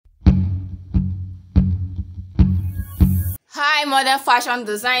Hi modern fashion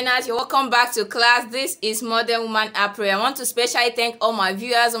designers, you're welcome back to class. This is Modern Woman Apparel. I want to specially thank all my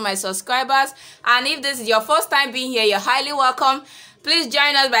viewers and my subscribers, and if this is your first time being here, you're highly welcome. Please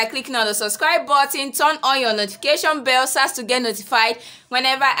join us by clicking on the subscribe button, turn on your notification bell so as to get notified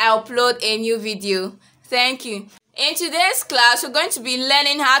whenever I upload a new video. Thank you. In today's class, we're going to be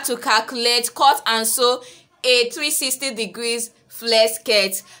learning how to calculate, cut and sew a 360 degrees flare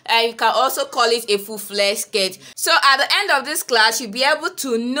skirt, and you can also call it a full flare skirt. So at the end of this class, you'll be able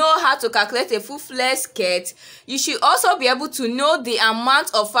to know how to calculate a full flare skirt. You should also be able to know the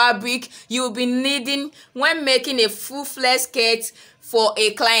amount of fabric you will be needing when making a full flare skirt for a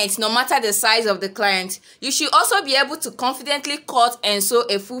client, no matter the size of the client. You should also be able to confidently cut and sew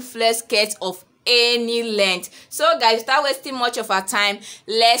a full flare skirt of any length. So guys, without wasting much of our time,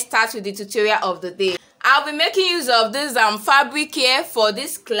 let's start with the tutorial of the day. I'll be making use of this fabric here for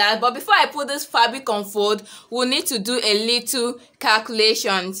this class, but before I put this fabric on fold, we'll need to do a little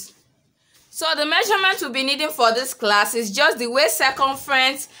calculations. So the measurement we'll be needing for this class is just the waist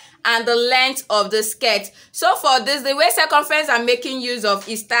circumference and the length of the skirt. So for this, the waist circumference I'm making use of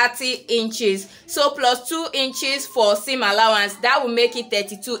is 30 inches. So plus 2 inches for seam allowance, that will make it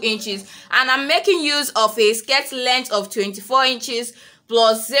 32 inches. And I'm making use of a skirt length of 24 inches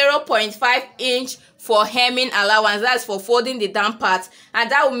plus 0.5 inch for hemming allowance. That's for folding the down part,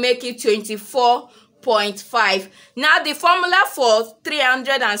 and that will make it 24.5. Now the formula for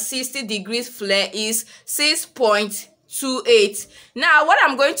 360 degrees flare is 6.28. Now what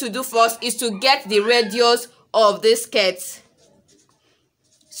I'm going to do first is to get the radius of this skirt.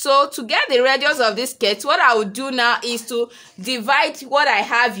 So to get the radius of this skirt, what I will do now is to divide what I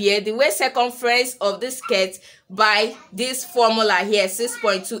have here, the waist circumference of this skirt, by this formula here,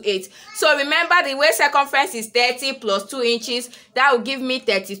 6.28. So remember, the waist circumference is 30 plus 2 inches. That will give me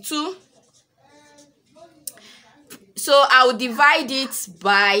 32. So I will divide it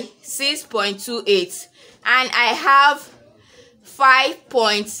by 6.28. And I have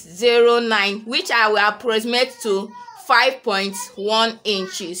 5.09, which I will approximate to 5.1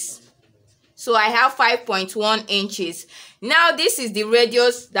 inches. So I have 5.1 inches. Now this is the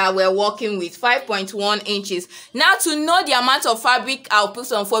radius that we're working with, 5.1 inches. Now to know the amount of fabric I'll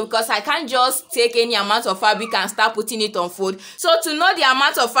put on fold, because I can't just take any amount of fabric and start putting it on fold. So to know the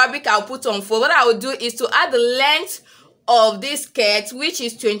amount of fabric I'll put on fold, what I will do is to add the length of this skirt, which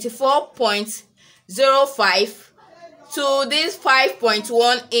is 24.05, to this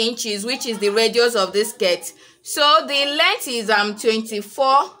 5.1 inches, which is the radius of this skirt. So the length is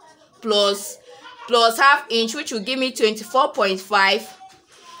 24 plus half inch, which will give me 24.5.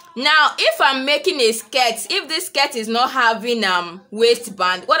 Now if I'm making a skirt, if this skirt is not having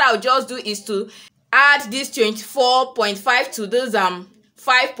waistband, what I'll just do is to add this 24.5 to this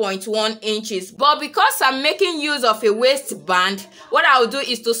 5.1 inches. But because I'm making use of a waistband, what I'll do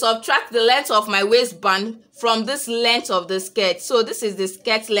is to subtract the length of my waistband from this length of the skirt. So this is the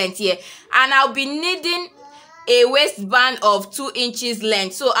skirt length here, and I'll be needing a waistband of 2 inches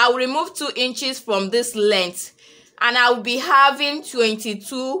length. So I'll remove 2 inches from this length, and I'll be having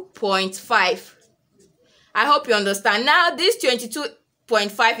 22.5. I hope you understand. Now this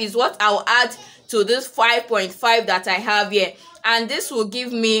 22.5 is what I'll add to this 5.5 that I have here, and this will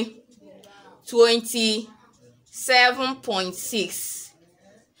give me 27.6.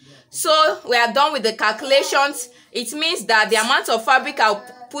 So we are done with the calculations. It means that the amount of fabric I'll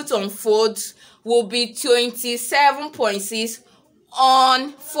put on folds will be 27.6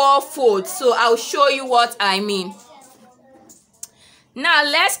 on 4 folds. So I'll show you what I mean. Now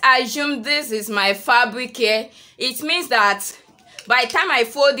let's assume this is my fabric here. It means that by the time I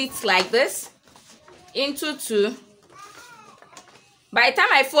fold it like this into 2, by the time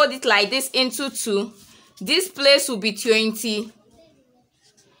I fold it like this into 2, this place will be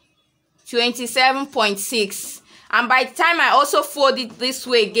 27.6. And by the time I also fold it this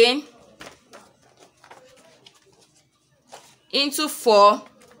way again into 4,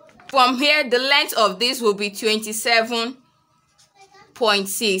 from here the length of this will be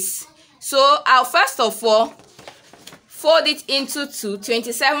 27.6. So I'll first of all fold it into 2,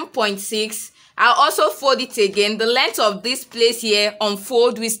 27.6. I'll also fold it again. The length of this place here on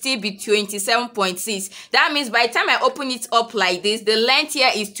fold will still be 27.6. That means by the time I open it up like this, the length here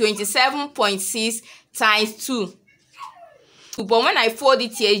is 27.6 times 2. But when I fold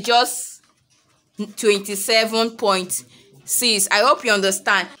it here, it's just 27.6. I hope you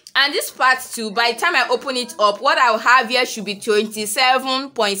understand. And this part too, by the time I open it up, what I'll have here should be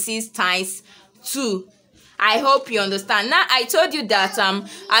 27.6 times 2. I hope you understand. Now, I told you that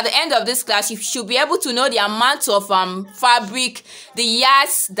at the end of this class, you should be able to know the amount of fabric, the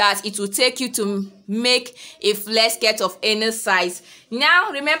yards that it will take you to make a flare skirt of any size. Now,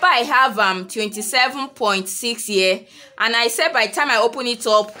 remember I have 27.6 here, and I said by the time I open it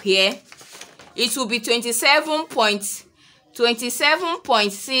up here, it will be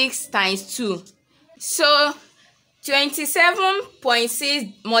 27.6 times 2. So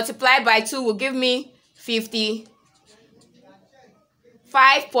 27.6 multiplied by 2 will give me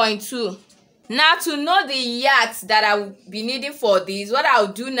 55.2. Now, to know the yards that I will be needing for this, what I'll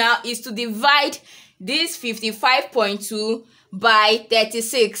do now is to divide this 55.2 by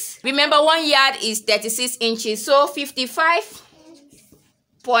 36. Remember, 1 yard is 36 inches. So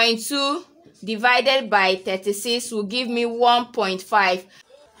 55.2 divided by 36 will give me 1.5.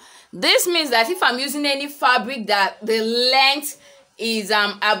 This means that if I'm using any fabric that the length is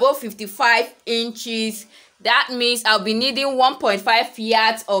above 55 inches, that means I'll be needing 1.5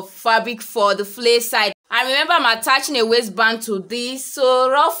 yards of fabric for the flare side. And remember, I'm attaching a waistband to this, so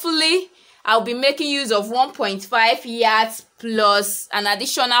roughly I'll be making use of 1.5 yards plus an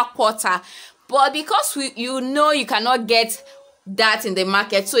additional quarter. But because you know you cannot get that in the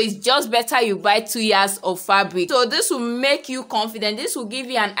market, so it's just better you buy 2 yards of fabric. So this will make you confident. This will give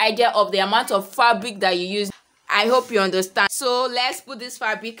you an idea of the amount of fabric that you use. I hope you understand. So let's put this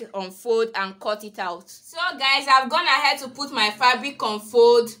fabric on fold and cut it out. So guys, I've gone ahead to put my fabric on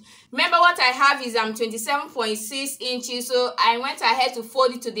fold. Remember, what I have is 27.6 inches, so I went ahead to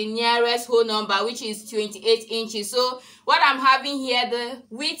fold it to the nearest whole number, which is 28 inches. So what I'm having here, the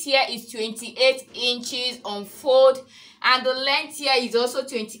width here is 28 inches on fold, and the length here is also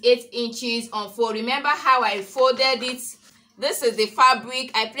 28 inches on fold. Remember how I folded it? This is the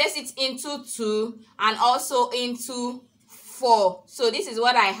fabric. I place it into 2 and also into 4. So this is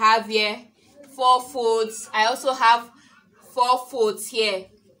what I have here, 4 folds. I also have 4 folds here.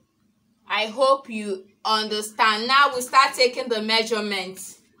 I hope you understand. Now we'll start taking the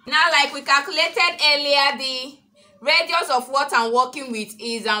measurements. Now, like we calculated earlier, the radius of what I'm working with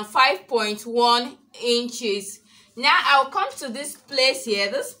is 5.1 inches. Now I'll come to this place here,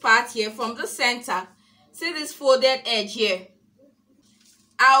 this part here, from the center. See this folded edge here?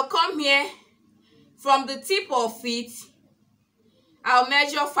 I'll come here from the tip of it. I'll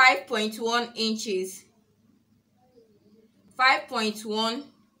measure 5.1 inches. 5.1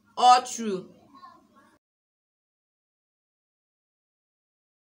 all through.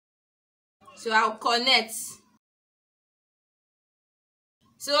 So I'll connect.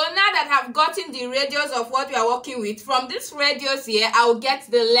 So now that I've gotten the radius of what we are working with, from this radius here, I'll get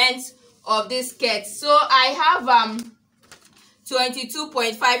the length of this skirt. So I have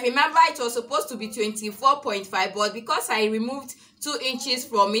 22.5. Remember, it was supposed to be 24.5, but because I removed 2 inches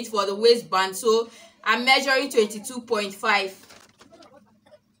from it for the waistband, so I'm measuring 22.5.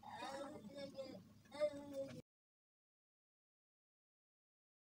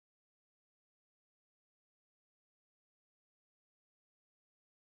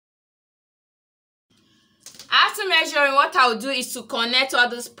 After measuring, what I'll do is to connect all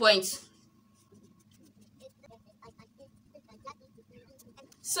these points.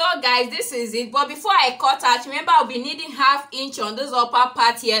 So guys, this is it. But before I cut out, remember I'll be needing ½ inch on this upper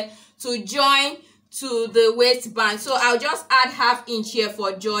part here to join to the waistband. So I'll just add ½ inch here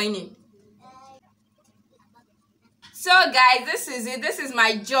for joining. So guys, this is it. This is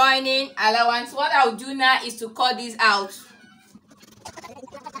my joining allowance. What I'll do now is to cut this out.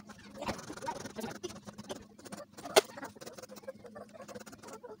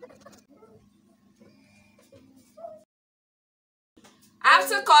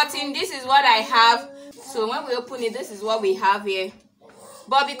 After cutting, this is what I have. So when we open it, this is what we have here.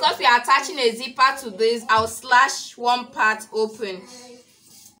 But because we are attaching a zipper to this, I'll slash one part open.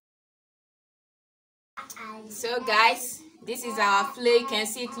 So guys, this is our flare. You can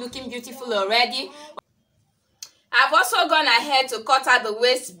see it looking beautiful already. I've also gone ahead to cut out the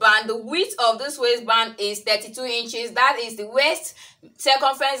waistband. The width of this waistband is 32 inches. That is the waist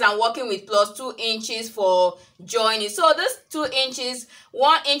circumference I'm working with, plus 2 inches for joining. So this 2 inches,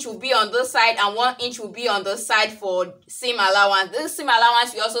 1 inch will be on this side and 1 inch will be on the side for seam allowance. This seam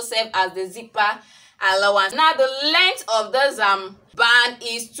allowance will also serve as the zipper allowance. Now the length of this band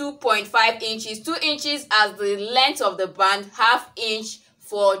is 2.5 inches. 2 inches as the length of the band, ½ inch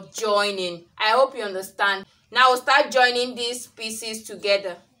for joining. I hope you understand. Now we'll start joining these pieces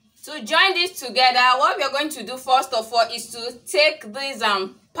together. To join this together, what we are going to do first of all is to take this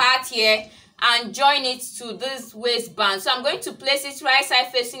part here and join it to this waistband. So I'm going to place it right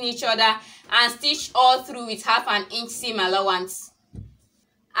side facing each other and stitch all through with ½ inch seam allowance.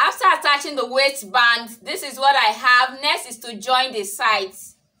 After attaching the waistband, this is what I have. Next is to join the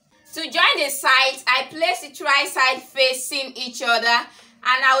sides. To join the sides, I place it right side facing each other,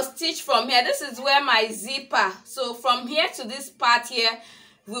 and I'll stitch from here. This is where my zipper, so from here to this part here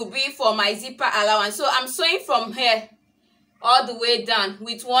will be for my zipper allowance. So I'm sewing from here all the way down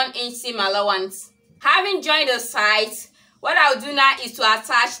with 1 inch seam allowance. Having joined the sides, what I'll do now is to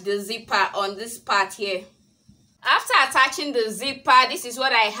attach the zipper on this part here. After attaching the zipper, this is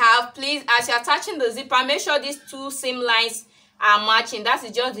what I have. Please, as you're attaching the zipper, make sure these 2 seam lines are matching. That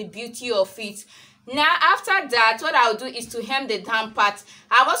is just the beauty of it. Now after that, what I'll do is to hem the down part.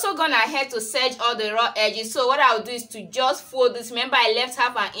 I've also gone ahead to serge all the raw edges. So what I'll do is to just fold this. Remember, I left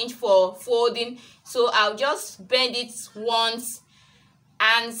half an inch for folding, so I'll just bend it once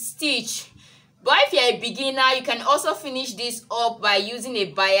and stitch. But if you're a beginner, you can also finish this up by using a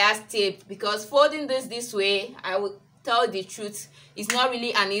bias tape, because folding this way, I will tell the truth, it's not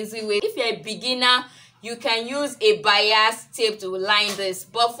really an easy way. If you're a beginner, you can use a bias tape to line this,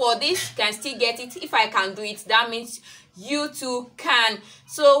 but for this you can still get it. If I can do it, that means you too can.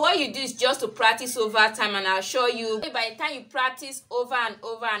 So what you do is just to practice over time, and I'll show you. By the time you practice over and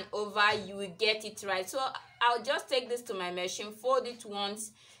over and over, you will get it right. So I'll just take this to my machine, fold it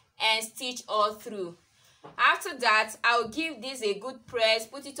once and stitch all through. After that, I'll give this a good press,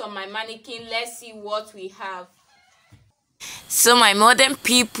 put it on my mannequin. Let's see what we have. So my modern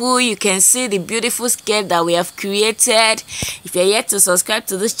people, you can see the beautiful skirt that we have created. If you're yet to subscribe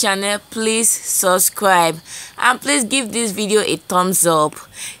to this channel, please subscribe, and please give this video a thumbs up,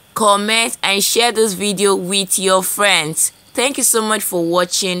 comment and share this video with your friends. Thank you so much for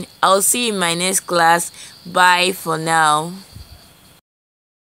watching. I'll see you in my next class. Bye for now.